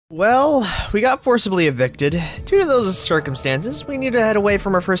Well, we got forcibly evicted. Due to those circumstances, we need to head away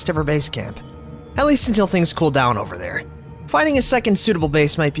from our first ever base camp. At least until things cool down over there. Finding a second suitable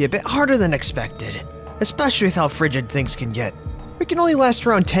base might be a bit harder than expected, especially with how frigid things can get. We can only last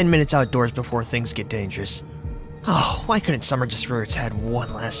around 10 minutes outdoors before things get dangerous. Oh, why couldn't summer just rear its head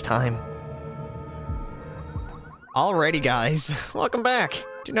one last time? Alrighty guys, welcome back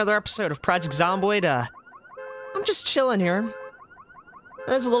to another episode of Project Zomboid. I'm just chilling here.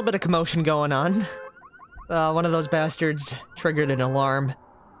 There's a little bit of commotion going on. One of those bastards triggered an alarm.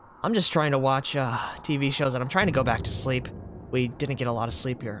 I'm just trying to watch TV shows and I'm trying to go back to sleep. We didn't get a lot of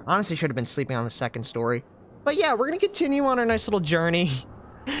sleep here. Honestly, should have been sleeping on the second story. But yeah, we're gonna continue on our nice little journey.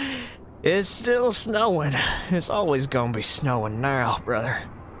 It's still snowing. It's always gonna be snowing now, brother.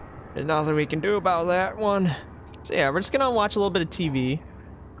 There's nothing we can do about that one. So yeah, we're just gonna watch a little bit of TV.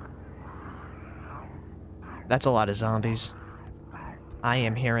 That's a lot of zombies. I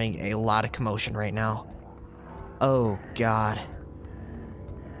am hearing a lot of commotion right now. Oh, God.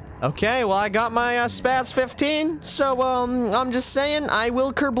 Okay, well, I got my Spaz 15, so, I'm just saying, I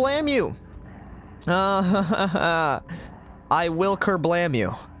will kerblam you. I will kerblam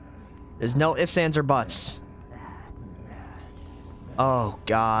you. There's no ifs, ands, or buts. Oh,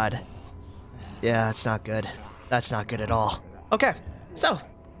 God. Yeah, that's not good. That's not good at all. Okay, so,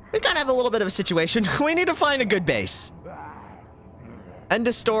 we kind of have a little bit of a situation. We need to find a good base. End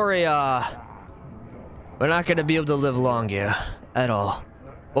of story, we're not gonna be able to live long here, at all.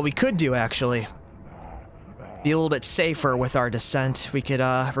 What we could do, actually, be a little bit safer with our descent. We could,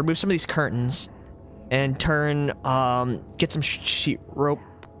 remove some of these curtains and turn, get some sheet rope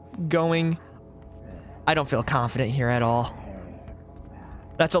going. I don't feel confident here at all.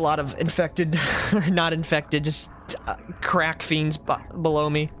 That's a lot of infected, or not infected, just crack fiends below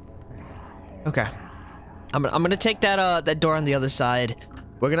me. Okay. I'm gonna take that that door on the other side.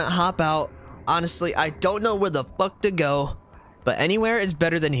 We're gonna hop out. Honestly, I don't know where the fuck to go, but anywhere is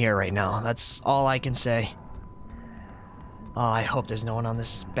better than here right now. That's all I can say. Oh, I hope there's no one on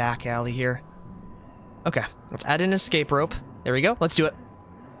this back alley here. Okay, let's add an escape rope. There we go. Let's do it.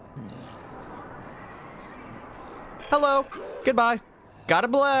 Hello. Goodbye. Got a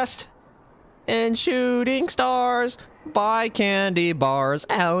blast. And shooting stars. Buy candy bars.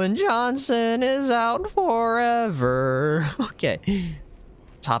 Alan Johnson is out forever. Okay.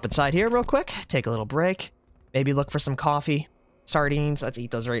 Let's hop inside here real quick. Take a little break. Maybe look for some coffee. Sardines. Let's eat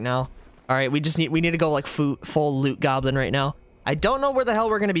those right now. Alright, we need to go like full loot goblin right now. I don't know where the hell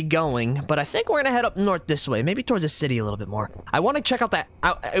we're gonna be going, but I think we're gonna head up north this way. Maybe towards the city a little bit more. I want to check out that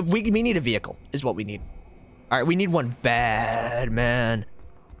we need a vehicle is what we need. Alright, we need one bad, man.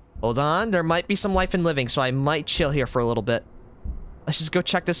 Hold on, there might be some life and living, so I might chill here for a little bit. Let's just go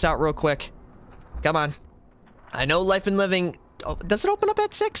check this out real quick. Come on. I know life and living... Oh, does it open up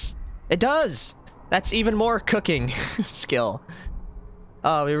at 6? It does! That's even more cooking skill.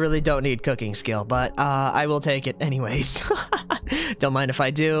 Oh, we really don't need cooking skill, but I will take it anyways. Don't mind if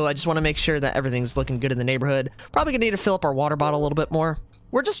I do. I just want to make sure that everything's looking good in the neighborhood. Probably gonna need to fill up our water bottle a little bit more.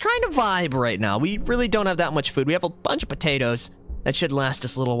 We're just trying to vibe right now. We really don't have that much food. We have a bunch of potatoes. That should last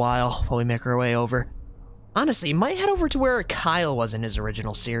us a little while we make our way over. Honestly, might head over to where Kyle was in his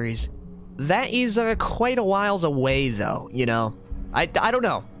original series. That is quite a whiles away, though, you know? I don't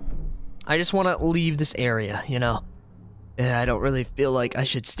know. I just want to leave this area, you know? Yeah, I don't really feel like I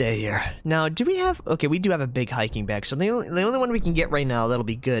should stay here. Now, do we have... Okay, we do have a big hiking bag, so the only one we can get right now that'll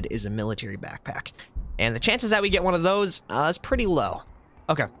be good is a military backpack. And the chances that we get one of those is pretty low.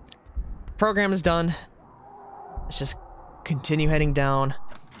 Okay. Program is done. Let's just... continue heading down.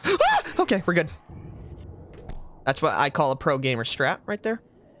 Ah! Okay, we're good. That's what I call a pro gamer strat right there.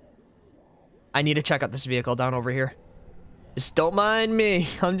 I need to check out this vehicle down over here. Just don't mind me.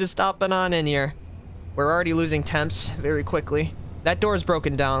 I'm just stopping on in here. We're already losing temps very quickly. That door is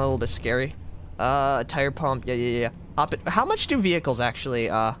broken down, a little bit scary. Tire pump. Yeah. Hop it. How much do vehicles actually,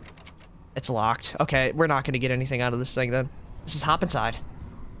 It's locked. Okay, we're not gonna get anything out of this thing then. Let's just hop inside.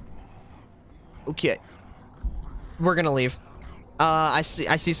 Okay. We're gonna leave. I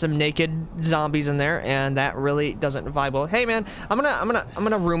see some naked zombies in there, and that really doesn't vibe well. Hey, man, I'm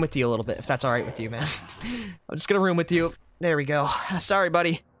gonna room with you a little bit, if that's all right with you, man. I'm just gonna room with you. There we go. Sorry,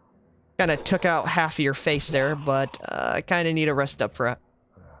 buddy. Kind of took out half of your face there, but I kind of need to rest up for a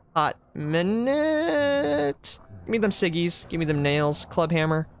hot minute. Give me them ciggies. Give me them nails. Club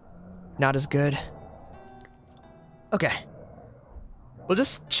hammer. Not as good. Okay. We'll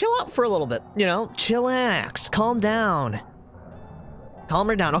just chill out for a little bit, you know? Chillax. Calm down. Calm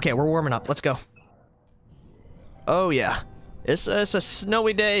her down. Okay, we're warming up. Let's go. Oh, yeah. It's a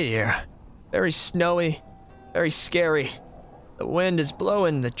snowy day here. Very snowy. Very scary. The wind is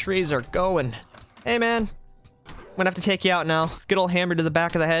blowing, the trees are going. Hey, man. I'm gonna have to take you out now. Good old hammer to the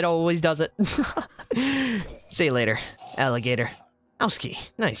back of the head always does it. See you later, alligator. House key.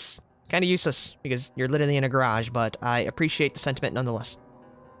 Nice. Kind of useless because you're literally in a garage, but I appreciate the sentiment nonetheless.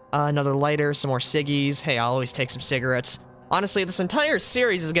 Another lighter, some more ciggies. Hey, I'll always take some cigarettes. Honestly, this entire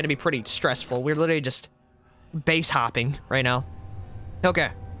series is gonna be pretty stressful. We're literally just base hopping right now.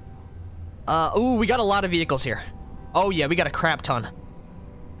 Okay. Ooh, we got a lot of vehicles here. Oh yeah, we got a crap ton.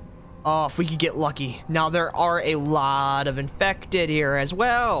 Oh, if we could get lucky. Now, there are a lot of infected here as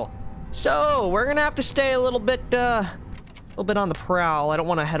well. So, we're gonna have to stay a little bit on the prowl. I don't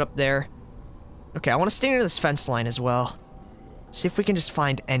want to head up there. Okay, I want to stay near this fence line as well. See if we can just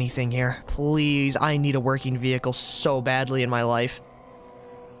find anything here. Please, I need a working vehicle so badly in my life.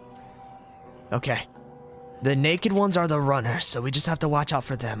 Okay. The naked ones are the runners, so we just have to watch out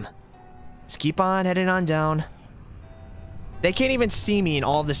for them. Just keep on heading on down. They can't even see me in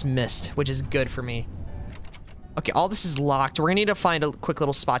all of this mist, which is good for me. Okay, all this is locked. We're gonna need to find a quick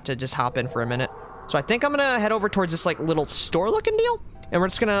little spot to just hop in for a minute. So I think I'm gonna head over towards this like little store looking deal. And we're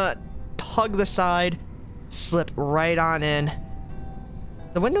just gonna tug the side, slip right on in.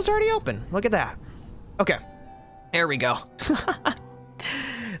 The window's already open. Look at that. Okay, there we go.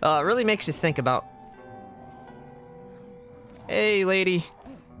 It really makes you think about. Hey, lady.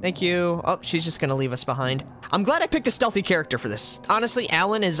 Thank you. Oh, she's just gonna leave us behind. I'm glad I picked a stealthy character for this. Honestly,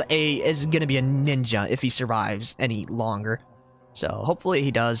 Alan is gonna be a ninja if he survives any longer. So hopefully he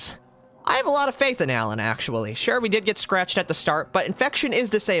does. I have a lot of faith in Alan, actually. Sure, we did get scratched at the start, but infection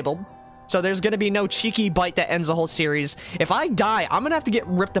is disabled. So there's gonna be no cheeky bite that ends the whole series. If I die, I'm gonna have to get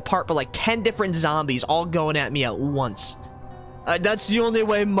ripped apart by like 10 different zombies all going at me at once. That's the only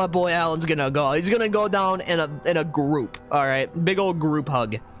way my boy Alan's gonna go. He's gonna go down in a group. All right, big old group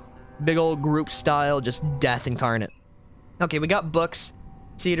hug. Big old group style, just death incarnate. Okay, we got books,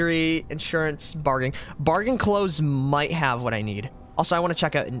 cedary, insurance, bargain. Bargain clothes might have what I need. Also, I want to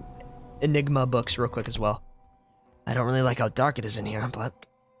check out Enigma books real quick as well. I don't really like how dark it is in here, but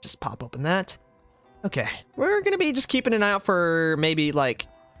just pop open that. Okay, we're gonna be just keeping an eye out for maybe like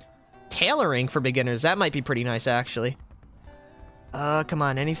tailoring for beginners. That might be pretty nice, actually. Come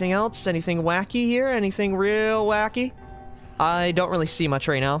on, anything else? Anything wacky here? Anything real wacky? I don't really see much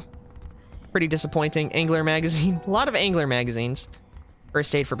right now. Pretty disappointing. Angler magazine. A lot of Angler magazines.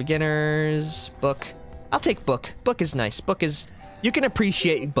 First aid for beginners. Book. I'll take book. Book is nice. Book is... You can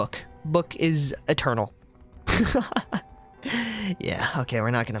appreciate book. Book is eternal. Yeah, okay, we're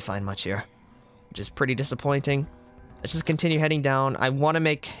not gonna find much here. Which is pretty disappointing. Let's just continue heading down. I want to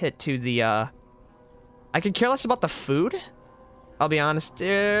make it to the, I could care less about the food. I'll be honest.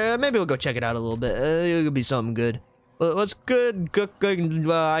 Maybe we'll go check it out a little bit. It could be something good. What's good? Good.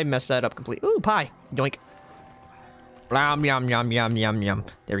 I messed that up completely. Ooh, pie. Yoink. Yum, yum, yum, yum, yum, yum.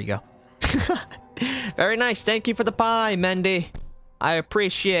 There we go. Very nice. Thank you for the pie, Mendy. I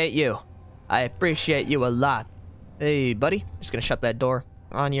appreciate you. I appreciate you a lot. Hey, buddy. Just gonna shut that door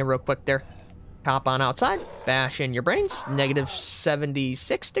on you real quick there. Hop on outside. Bash in your brains. Negative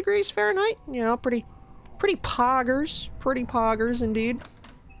 76 degrees Fahrenheit. You know, pretty poggers. Pretty poggers, indeed.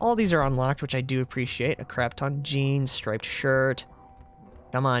 All these are unlocked, which I do appreciate. A crap ton. Jeans, striped shirt.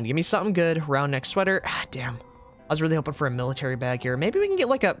 Come on, give me something good. Round neck sweater. Ah, damn. I was really hoping for a military bag here. Maybe we can get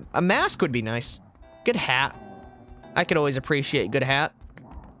like a mask would be nice. Good hat. I could always appreciate good hat.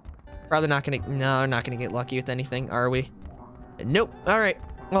 Probably not gonna, no, not gonna get lucky with anything, are we? Nope. All right.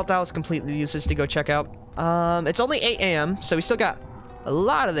 Well, that was completely useless to go check out. It's only 8 a.m., so we still got a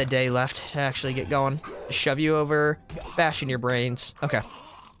lot of the day left to actually get going. Shove you over. Bash in your brains. Okay.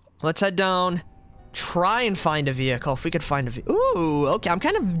 Let's head down. Try and find a vehicle. If we could find a vehicle. Ooh, okay. I'm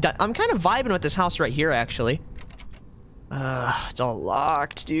kind of vibing with this house right here, actually. It's all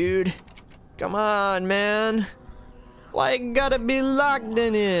locked, dude. Come on, man. Why it gotta be locked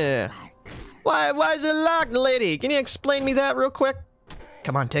in here? Why is it locked, lady? Can you explain me that real quick?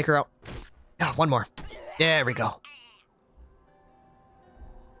 Come on, take her out. Ah, one more. There we go.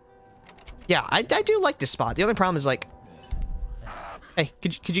 Yeah, I do like this spot. The only problem is like, hey,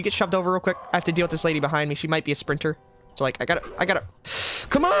 could you get shoved over real quick? I have to deal with this lady behind me. She might be a sprinter. So like, I gotta.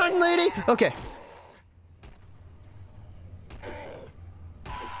 Come on, lady. Okay.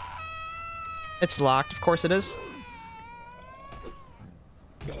 It's locked. Of course it is.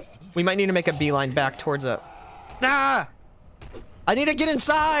 We might need to make a beeline back towards a... Ah! I need to get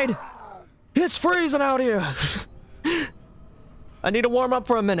inside! It's freezing out here! I need to warm up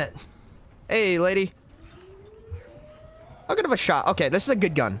for a minute. Hey, lady. How good of a shot? Okay, this is a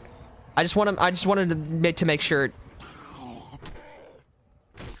good gun. I just wanted to make sure.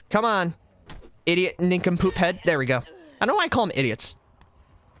 Come on. Idiot nincompoop head. There we go. I don't know why I call them idiots.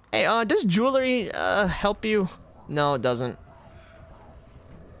 Hey, does jewelry, help you? No, it doesn't.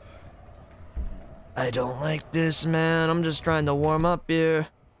 I don't like this, man. I'm just trying to warm up here.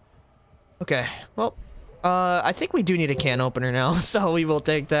 Okay, well, I think we do need a can opener now, so we will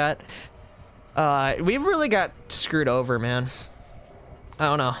take that. We really got screwed over, man. I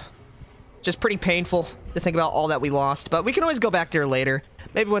don't know. Just pretty painful to think about all that we lost, but we can always go back there later.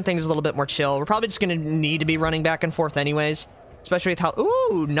 Maybe when things are a little bit more chill. We're probably just gonna need to be running back and forth anyways, especially with how,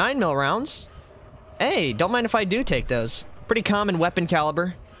 ooh, 9mm rounds. Hey, don't mind if I do take those. Pretty common weapon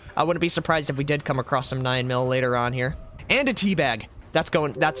caliber. I wouldn't be surprised if we did come across some 9mm later on here. And a teabag. That's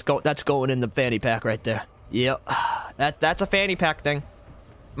going in the fanny pack right there. Yep. That's a fanny pack thing.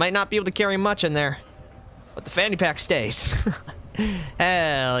 Might not be able to carry much in there, but the fanny pack stays.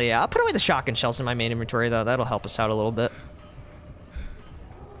 Hell yeah. I'll put away the shotgun shells in my main inventory though. That'll help us out a little bit.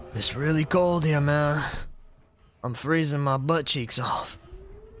 It's really cold here, man. I'm freezing my butt cheeks off.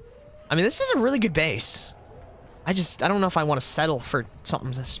 I mean, this is a really good base. I don't know if I want to settle for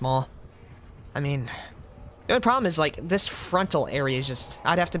something this small. I mean, the only problem is, like, this frontal area is just...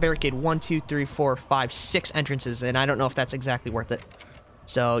 I'd have to barricade 1, 2, 3, 4, 5, 6 entrances, and I don't know if that's exactly worth it.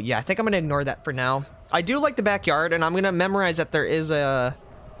 So, yeah, I think I'm going to ignore that for now. I do like the backyard, and I'm going to memorize that there is a...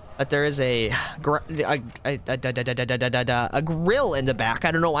 a grill in the back.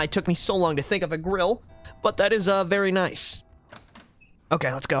 I don't know why it took me so long to think of a grill, but that is very nice.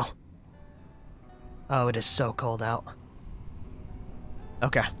 Okay, let's go. Oh, it is so cold out.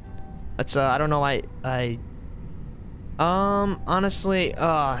 Okay. Let's, I don't know, honestly,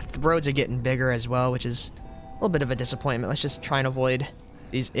 the roads are getting bigger as well, which is a little bit of a disappointment. Let's just try and avoid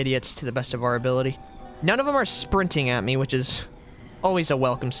these idiots to the best of our ability. None of them are sprinting at me, which is always a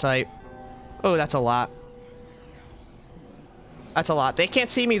welcome sight. Oh, that's a lot. That's a lot. They can't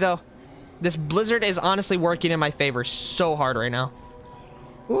see me, though. This blizzard is honestly working in my favor so hard right now.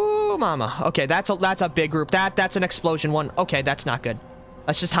 Ooh, mama. Okay, that's a big group. That's an explosion one. Okay, that's not good.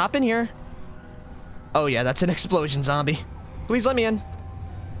 Let's just hop in here. Oh yeah, that's an explosion zombie. Please let me in.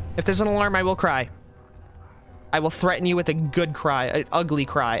 If there's an alarm, I will cry. I will threaten you with a good cry, an ugly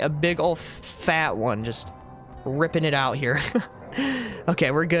cry, a big old fat one, just ripping it out here.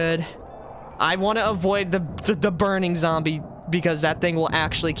 Okay, we're good. I want to avoid the burning zombie because that thing will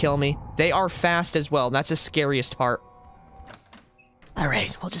actually kill me. They are fast as well. That's the scariest part. All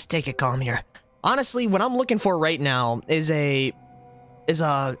right, we'll just take it calm here. Honestly, what I'm looking for right now is a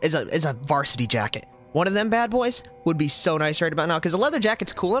varsity jacket. One of them bad boys would be so nice right about now because the leather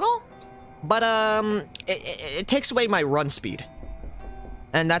jacket's cool and all, but it takes away my run speed,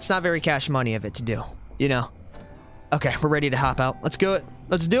 and that's not very cash money of it to do, you know. Okay, we're ready to hop out. Let's do it.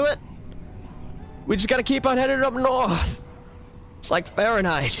 Let's do it. We just gotta keep on headed up north. It's like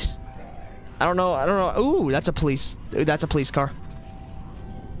Fahrenheit. I don't know. Ooh, that's a police car.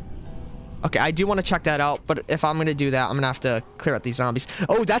 Okay, I do want to check that out, but if I'm gonna do that, I'm gonna have to clear out these zombies.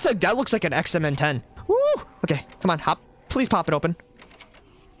 Oh, that looks like an XMN-10. Woo! Okay, come on, hop. Please pop it open.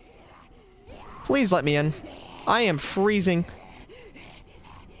 Please let me in. I am freezing.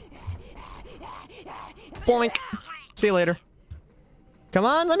 Boink. See you later. Come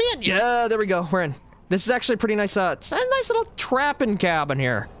on, let me in. Yeah, there we go. We're in. This is actually pretty nice. It's a nice little trapping cabin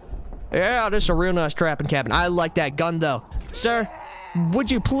here. Yeah, this is a real nice trapping cabin. I like that gun, though. Sir, would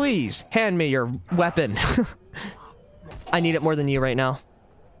you please hand me your weapon? I need it more than you right now.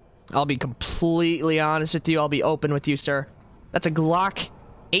 I'll be completely honest with you. I'll be open with you, sir. That's a Glock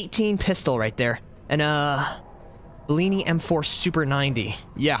 18 pistol right there. And Bellini M4 Super 90.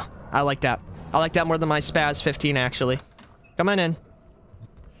 Yeah, I like that. I like that more than my Spaz 15, actually. Come on in.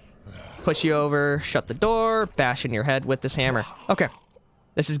 Push you over, shut the door, bash in your head with this hammer. Okay,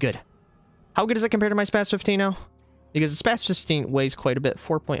 this is good. How good is it compared to my Spaz 15 now? Because the Spaz 15 weighs quite a bit.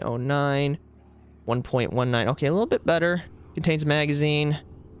 4.09, 1.19. Okay, a little bit better. Contains magazine.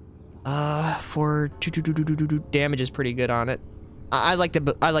 For damage is pretty good on it. I like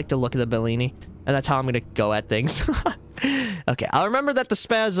the look of the Bellini, and that's how I'm gonna go at things. Okay, I'll remember that the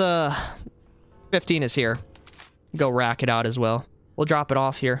Spaz 15 is here. Go rack it out as well. We'll drop it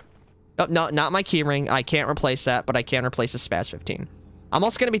off here. Oh, no, not my keyring. I can't replace that, but I can replace the Spaz 15. I'm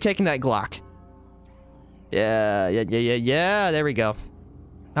also gonna be taking that Glock. Yeah. There we go.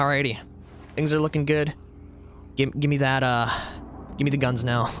 Alrighty, things are looking good. Give me that. Give me the guns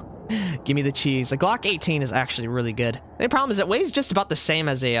now. Give me the cheese. The Glock 18 is actually really good. The problem is it weighs just about the same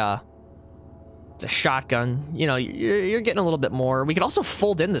as a shotgun. You know, you're getting a little bit more. We could also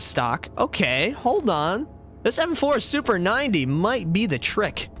fold in the stock. Okay, hold on. This M4 Super 90 might be the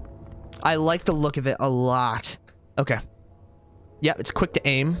trick. I like the look of it a lot. Okay. Yep, it's quick to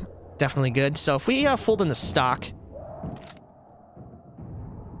aim. Definitely good. So if we fold in the stock,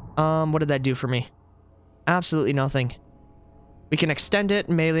 What did that do for me? Absolutely nothing. We can extend it,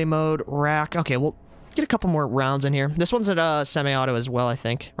 melee mode, rack. Okay, we'll get a couple more rounds in here. This one's at semi-auto as well, I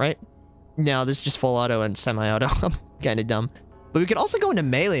think, right? No, this is just full auto and semi-auto. I'm kind of dumb. But we could also go into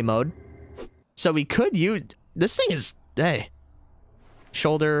melee mode. So we could use... This thing is... Hey.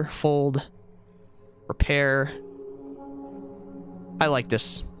 Shoulder, fold, repair. I like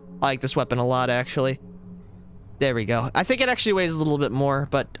this. I like this weapon a lot, actually. There we go. I think it actually weighs a little bit more,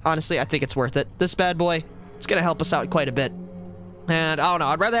 but honestly, I think it's worth it. This bad boy, it's gonna help us out quite a bit. And I don't know,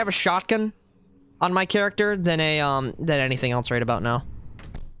 I'd rather have a shotgun on my character than anything else right about now.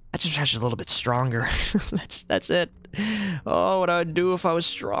 I just have a little bit stronger. That's it. Oh, what I'd do if I was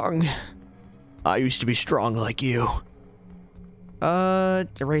strong. I used to be strong like you.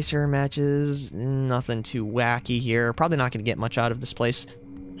 Eraser matches, nothing too wacky here. Probably not gonna get much out of this place.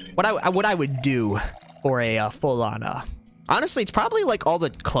 What I would do for a full-on, honestly, it's probably like all the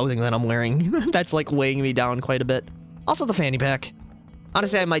clothing that I'm wearing that's like weighing me down quite a bit. Also the fanny pack.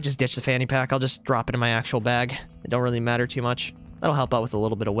 Honestly, I might just ditch the fanny pack. I'll just drop it in my actual bag. It don't really matter too much. That'll help out with a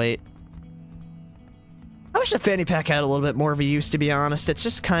little bit of weight. I wish the fanny pack had a little bit more of a use, to be honest. It's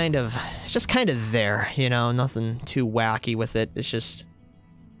just kind of there, you know, nothing too wacky with it. It's just,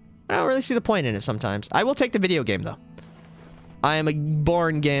 I don't really see the point in it sometimes. I will take the video game, though. I am a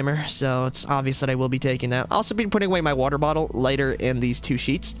born gamer, so it's obvious that I will be taking that. I'll also be putting away my water bottle later in these 2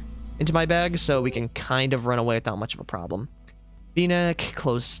 sheets into my bag, so we can kind of run away without much of a problem. V-neck,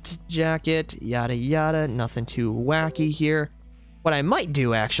 closed jacket, yada yada, nothing too wacky here. What I might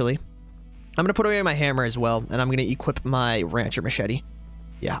do, actually, I'm gonna put away my hammer as well, and I'm gonna equip my rancher machete.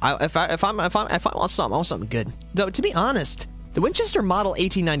 Yeah, if I want something, I want something good. Though, to be honest, the Winchester Model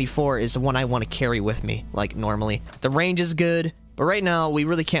 1894 is the one I want to carry with me, like normally. The range is good, but right now we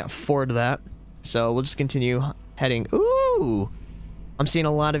really can't afford that. So we'll just continue heading. Ooh, I'm seeing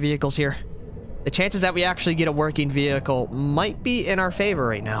a lot of vehicles here. The chances that we actually get a working vehicle might be in our favor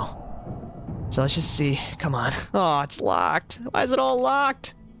right now. So let's just see. Come on. Oh, it's locked. Why is it all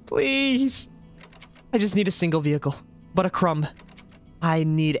locked? Please. I just need a single vehicle. But a crumb. I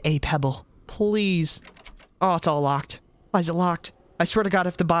need a pebble. Please. Oh, it's all locked. Why is it locked? I swear to God,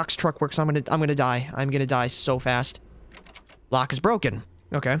 if the box truck works, I'm gonna die. I'm gonna die so fast. Lock is broken.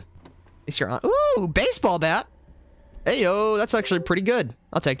 Okay. At least you're on. Ooh, baseball bat. Hey, yo, that's actually pretty good.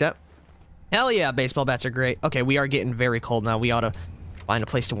 I'll take that. Hell yeah, baseball bats are great. Okay, we are getting very cold now. We ought to find a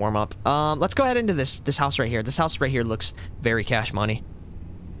place to warm up. Let's go ahead into this house right here. This house right here looks very cash money.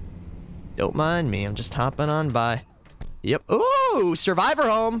 Don't mind me. I'm just hopping on by. Yep. Ooh, survivor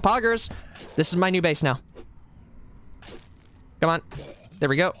home. Poggers. This is my new base now. Come on. There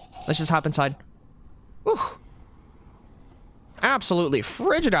we go. Let's just hop inside. Whew. Absolutely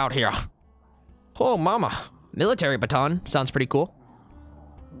frigid out here. Oh, mama. Military baton. Sounds pretty cool.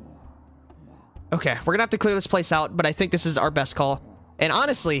 Okay, we're gonna have to clear this place out, but I think this is our best call. And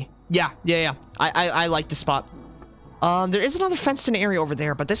honestly, yeah. I like this spot. There is another fenced-in area over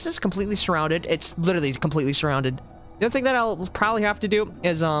there, but this is completely surrounded. It's literally completely surrounded. The other thing that I'll probably have to do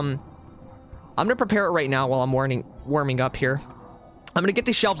is, I'm gonna prepare it right now while I'm warming up here. I'm gonna get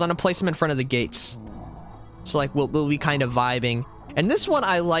these shelves. I'm gonna place them in front of the gates. So, like, we'll be kind of vibing. And this one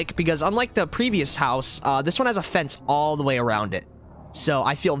I like because, unlike the previous house, this one has a fence all the way around it. So,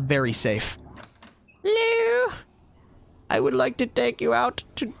 I feel very safe. Hello? I would like to take you out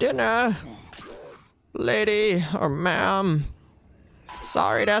to dinner. Lady, or ma'am.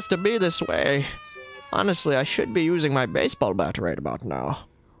 Sorry it has to be this way. Honestly, I should be using my baseball bat right about now.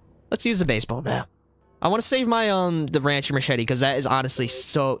 Let's use the baseball bat. I want to save my, the rancher machete, because that is honestly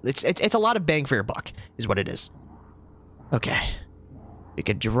so... It's a lot of bang for your buck, is what it is. Okay. We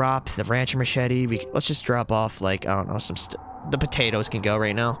could drop the rancher machete. Let's just drop off, like, I don't know, the potatoes can go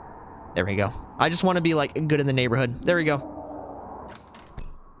right now. There we go. I just want to be, like, good in the neighborhood. There we go.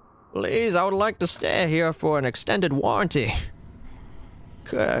 Please, I would like to stay here for an extended warranty.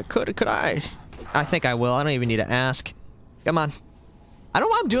 Could I? I think I will. I don't even need to ask. Come on. I don't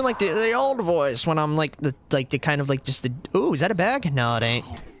know why I'm doing, like, the old voice when I'm, like, the kind of, like, just the... Ooh, is that a bag? No, it ain't.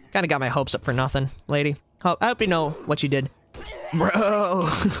 Kind of got my hopes up for nothing, lady. I hope you know what you did. Bro,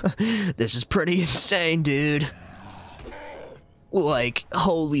 this is pretty insane, dude. Like,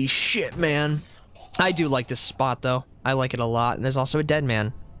 holy shit, man. I do like this spot, though. I like it a lot. And there's also a dead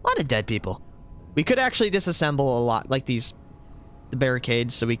man. A lot of dead people. We could actually disassemble a lot, like the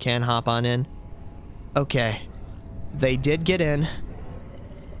barricades, so we can hop on in. Okay. They did get in.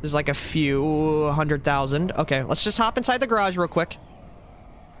 There's like a few 100,000. Okay, let's just hop inside the garage real quick.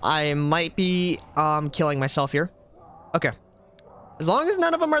 I might be killing myself here. Okay. As long as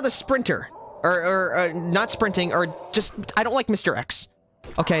none of them are the sprinter. Or not sprinting, or just... I don't like Mr. X.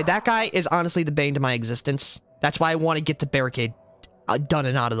 Okay, that guy is honestly the bane to my existence. That's why I want to get the barricade done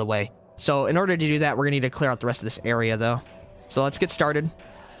and out of the way. So in order to do that, we're gonna need to clear out the rest of this area, though. So let's get started.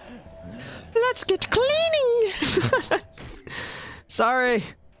 Let's get cleaning. Sorry.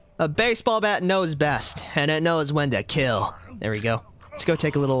 A baseball bat knows best, and it knows when to kill. There we go. Let's go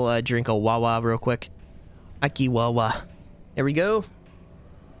take a little drink of Wawa real quick. Aki Wawa. There we go.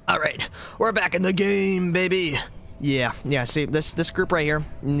 All right, we're back in the game, baby. Yeah. See, this group right here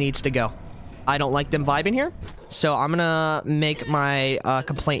needs to go. I don't like them vibing here, so I'm gonna make my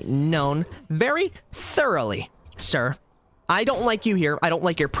complaint known very thoroughly, sir. I don't like you here. I don't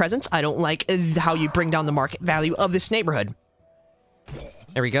like your presence. I don't like how you bring down the market value of this neighborhood.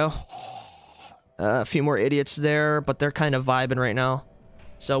 There we go. A few more idiots there, but they're kind of vibing right now.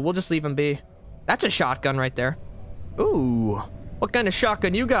 So we'll just leave them be. That's a shotgun right there. Ooh. What kind of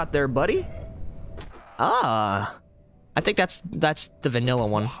shotgun you got there, buddy? Ah. I think that's the vanilla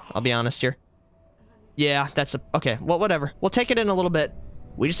one, I'll be honest here. Yeah, that's a... Okay, well, whatever. We'll take it in a little bit.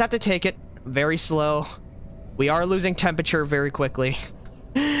 We just have to take it very slow. We are losing temperature very quickly.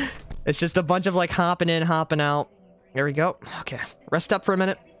 It's just a bunch of, like, hopping in, hopping out. There we go. Okay, rest up for a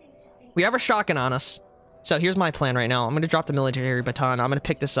minute. We have a shotgun on us. So here's my plan right now. I'm going to drop the military baton. I'm going to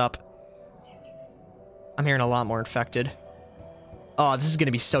pick this up. I'm hearing a lot more infected. Oh, this is going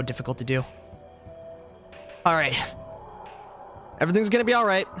to be so difficult to do. All right. Everything's going to be all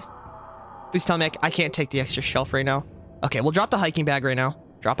right. Please tell me I can't take the extra shelf right now. Okay, we'll drop the hiking bag right now.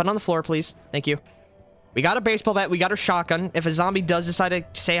 Drop it on the floor, please. Thank you. We got a baseball bat. We got a shotgun. If a zombie does decide to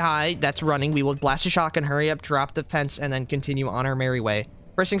say hi, that's running. We will blast a shotgun, hurry up, drop the fence, and then continue on our merry way.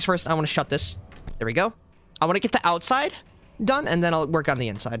 First things first, I want to shut this. There we go. I want to get the outside done, and then I'll work on the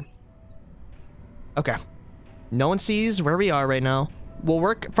inside. Okay. No one sees where we are right now. We'll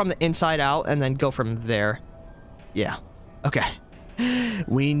work from the inside out, and then go from there. Yeah. Okay.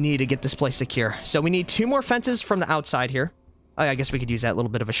 We need to get this place secure. So we need 2 more fences from the outside here. Oh, I guess we could use that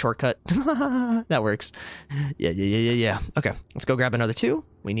little bit of a shortcut. That works. Yeah. Okay, let's go grab another 2.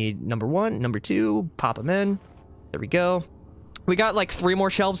 We need number 1, number 2. Pop them in. There we go. We got like 3 more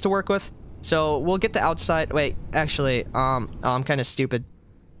shelves to work with. So we'll get the outside. Wait, actually, oh, I'm kind of stupid.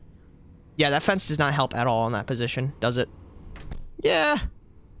 Yeah, that fence does not help at all in that position, does it? Yeah.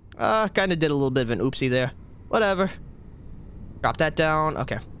 Kind of did a little bit of an oopsie there. Whatever. Drop that down.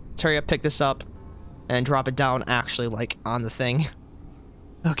 Okay. Let's hurry up, pick this up, and drop it down actually, like, on the thing.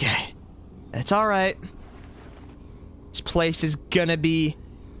 Okay. It's alright. This place is gonna be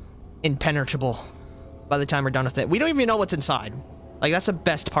impenetrable by the time we're done with it. We don't even know what's inside. Like, that's the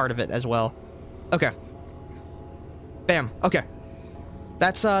best part of it as well. Okay. Bam. Okay.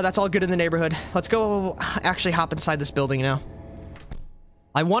 That's all good in the neighborhood. Let's go actually hop inside this building now.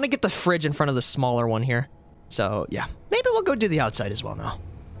 I want to get the fridge in front of the smaller one here. So, yeah. Maybe we'll go do the outside as well now.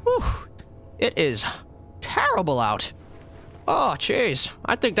 Whew. It is terrible out. Oh, jeez.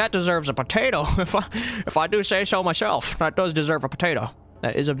 I think that deserves a potato. If I do say so myself, that does deserve a potato.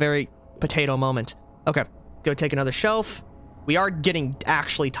 That is a very potato moment. Okay. Go take another shelf. We are getting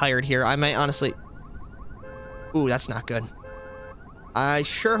actually tired here. I might honestly... Ooh, that's not good. I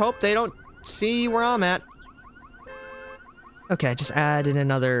sure hope they don't see where I'm at. Okay, just add in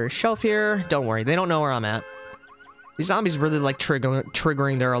another shelf here. Don't worry, they don't know where I'm at. These zombies really like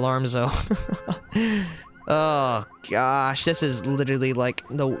triggering their alarms, though. Oh, gosh. This is literally, like,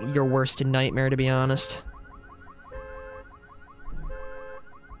 your worst nightmare, to be honest.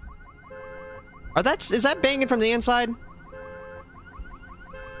 Is that banging from the inside?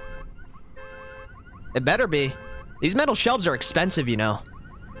 It better be. These metal shelves are expensive, you know.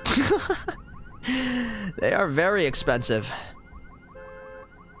 They are very expensive.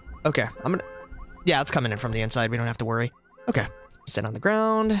 Okay, yeah, it's coming in from the inside. We don't have to worry. Okay, sit on the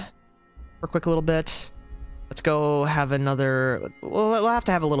ground. Work quick a little bit. Let's go have another... We'll have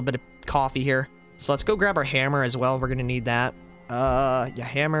to have a little bit of coffee here. So let's go grab our hammer as well. We're gonna need that. Yeah,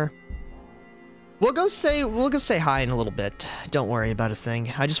 hammer. We'll go say hi in a little bit. Don't worry about a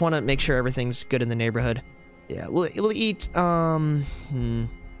thing. I just want to make sure everything's good in the neighborhood. Yeah, we'll eat, we'll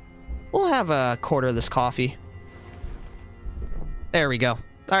have a quarter of this coffee. There we go.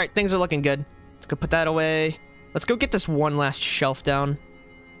 Alright, things are looking good. Let's go put that away. Let's go get this one last shelf down.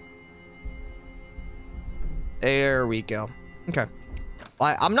 There we go. Okay.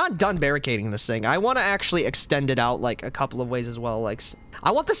 I'm not done barricading this thing. I want to actually extend it out, like, a couple of ways as well. Like,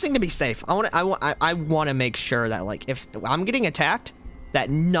 I want this thing to be safe. I want to make sure that, like, if I'm getting attacked, that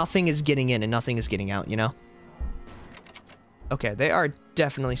nothing is getting in and nothing is getting out, you know? Okay, they are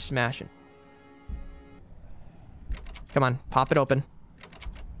definitely smashing. Come on, pop it open.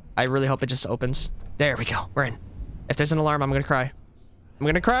 I really hope it just opens. There we go, we're in. If there's an alarm, I'm gonna cry. I'm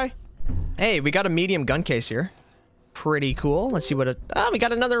gonna cry. Hey, we got a medium gun case here. Pretty cool. Let's see what it... Oh, we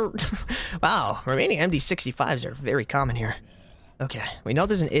got another... Wow, remaining MD65s are very common here. Okay, we know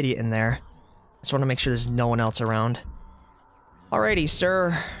there's an idiot in there. Just want to make sure there's no one else around. Alrighty,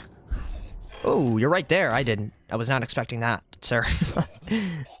 sir. Oh, you're right there. I was not expecting that, sir.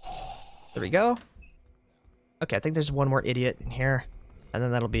 There we go. Okay, I think there's one more idiot in here. And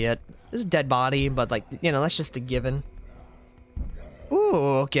then that'll be it. There's a dead body, but like, you know, that's just a given.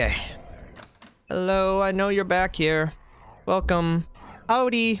 Ooh, okay. Hello, I know you're back here. Welcome.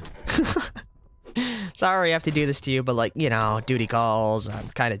 Howdy. Sorry I have to do this to you, but like, you know, duty calls. I'm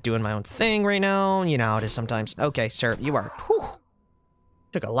kind of doing my own thing right now. You know how it is sometimes. Okay, sir, you are. Whew.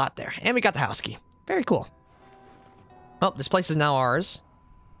 Took a lot there. And we got the house key. Very cool. Oh, this place is now ours.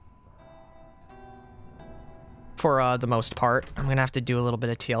 For the most part. I'm gonna have to do a little bit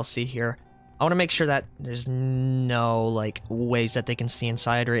of TLC here. I want to make sure that there's no, like, ways that they can see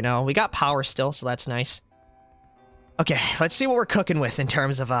inside right now. We got power still, so that's nice. Okay, let's see what we're cooking with in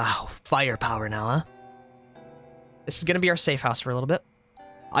terms of firepower now, huh? This is gonna be our safe house for a little bit.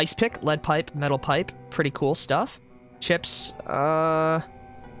 Ice pick, lead pipe, metal pipe. Pretty cool stuff. Chips,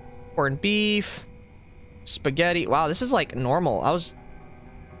 corned beef, spaghetti. Wow, this is like normal.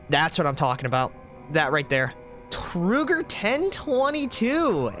 That's what I'm talking about. That right there. Ruger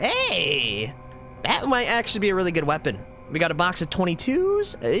 1022. Hey, that might actually be a really good weapon. We got a box of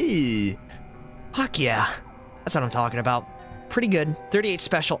 22s. Hey, fuck yeah. That's what I'm talking about. Pretty good. 38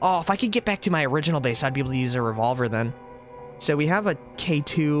 special. Oh, if I could get back to my original base, I'd be able to use a revolver then. So we have a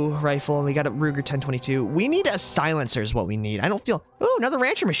K2 rifle, and we got a Ruger 1022. We need a silencer is what we need. I don't feel... Oh, another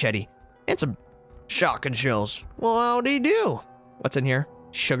rancher machete. And some shotgun shells. Well, howdy do. What's in here?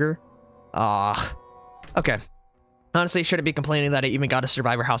 Sugar? Okay. Honestly, shouldn't be complaining that I even got a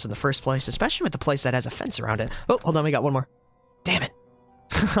survivor house in the first place, especially with the place that has a fence around it. Oh, hold on, we got one more. Damn it.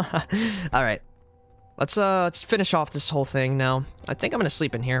 All right. Let's finish off this whole thing now. I think I'm gonna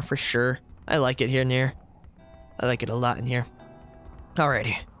sleep in here for sure. I like it here in here. I like it a lot in here.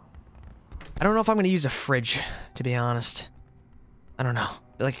 Alrighty. I don't know if I'm gonna use a fridge, to be honest. I don't know.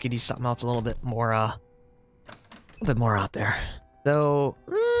 I feel like I could use something else a little bit more out there. Though,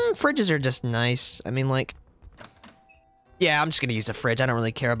 fridges are just nice. I mean, like, yeah, I'm just gonna use a fridge. I don't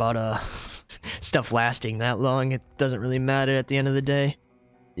really care about stuff lasting that long. It doesn't really matter at the end of the day.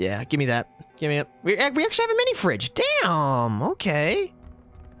 Yeah, give me that. Give me it. We actually have a mini fridge. Damn. Okay.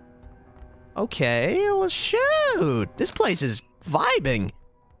 Okay. Well, shoot. This place is vibing.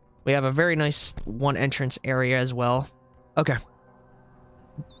 We have a very nice one entrance area as well. Okay.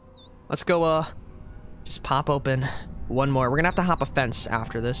 Let's go. Just pop open one more. We're gonna have to hop a fence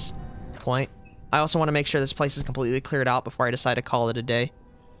after this point. I also want to make sure this place is completely cleared out before I decide to call it a day.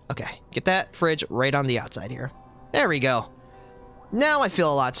 Okay. Get that fridge right on the outside here. There we go. Now I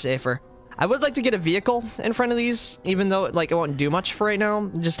feel a lot safer. I would like to get a vehicle in front of these, even though like it won't do much for right now.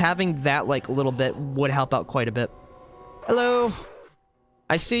 Just having that like little bit would help out quite a bit. Hello.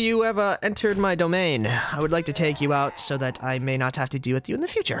 I see you have entered my domain. I would like to take you out so that I may not have to deal with you in the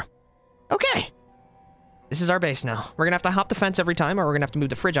future. Okay. This is our base now. We're gonna have to hop the fence every time, or we're gonna have to move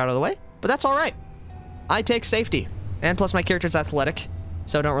the fridge out of the way, but that's all right. I take safety. And plus my character's athletic,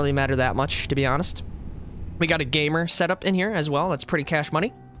 so it don't really matter that much, to be honest. We got a gamer setup in here as well. That's pretty cash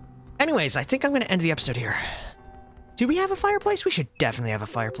money. Anyways, I think I'm going to end the episode here. Do we have a fireplace? We should definitely have a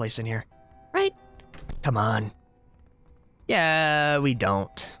fireplace in here. Right? Come on. Yeah, we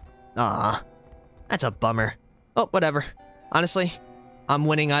don't. Aw. That's a bummer. Oh, whatever. Honestly, I'm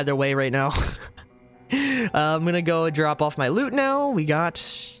winning either way right now. I'm going to go drop off my loot now. We got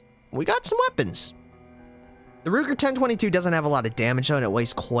some weapons. The Ruger 1022 doesn't have a lot of damage on it. It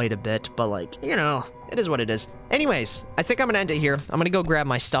weighs quite a bit, but like, you know, it is what it is. Anyways, I think I'm gonna end it here. I'm gonna go grab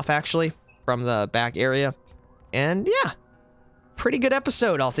my stuff actually from the back area. And yeah, pretty good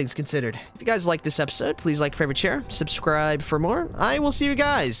episode, all things considered. If you guys like this episode, please like, favorite, share, subscribe for more. I will see you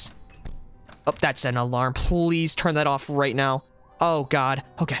guys. Oh, that's an alarm. Please turn that off right now. Oh God.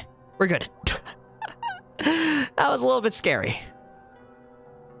 Okay, we're good. That was a little bit scary.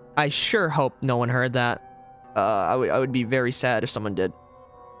 I sure hope no one heard that. I would be very sad if someone did.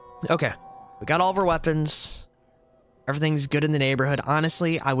 Okay, we got all of our weapons. Everything's good in the neighborhood.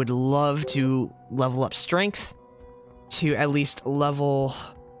 Honestly, I would love to level up strength to at least level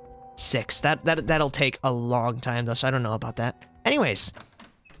 6. That'll take a long time though, so I don't know about that. Anyways,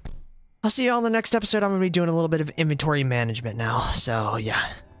 I'll see you all in the next episode. I'm gonna be doing a little bit of inventory management now, so yeah,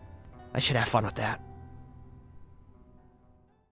 I should have fun with that.